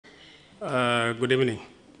Good evening.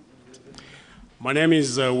 My name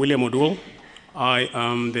is William Odul. I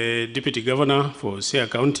am the Deputy Governor for Siaya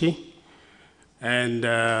County, and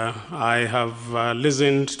I have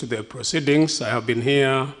listened to the proceedings. I have been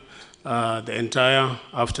here the entire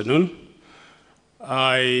afternoon.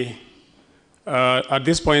 I, at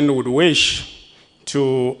this point, would wish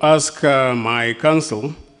to ask my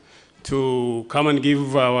counsel to come and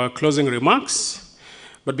give our closing remarks.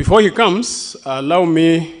 But before he comes, allow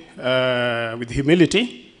me, with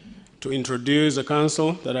humility, to introduce the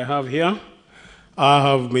council that I have here. I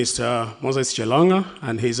have Mr. Moses Chelanga,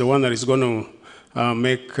 and he's the one that is going to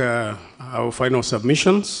make our final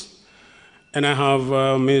submissions. And I have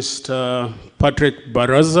Mr. Patrick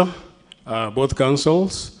Baraza, both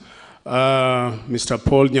councils. Mr.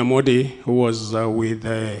 Paul Nyamodi, who was with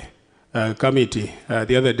the committee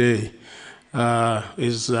the other day,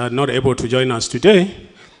 is not able to join us today,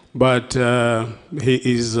 but he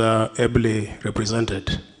is ably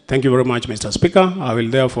represented. Thank you very much, Mr. Speaker. I will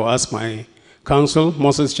therefore ask my counsel,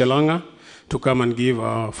 Moses Chelanga, to come and give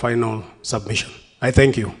our final submission. I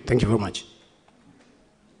thank you. Thank you very much.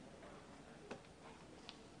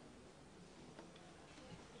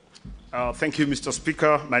 Thank you, Mr.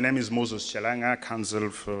 Speaker. My name is Moses Chelanga, counsel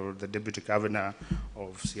for the Deputy Governor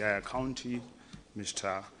of Siaya County,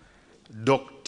 Mr. Dr.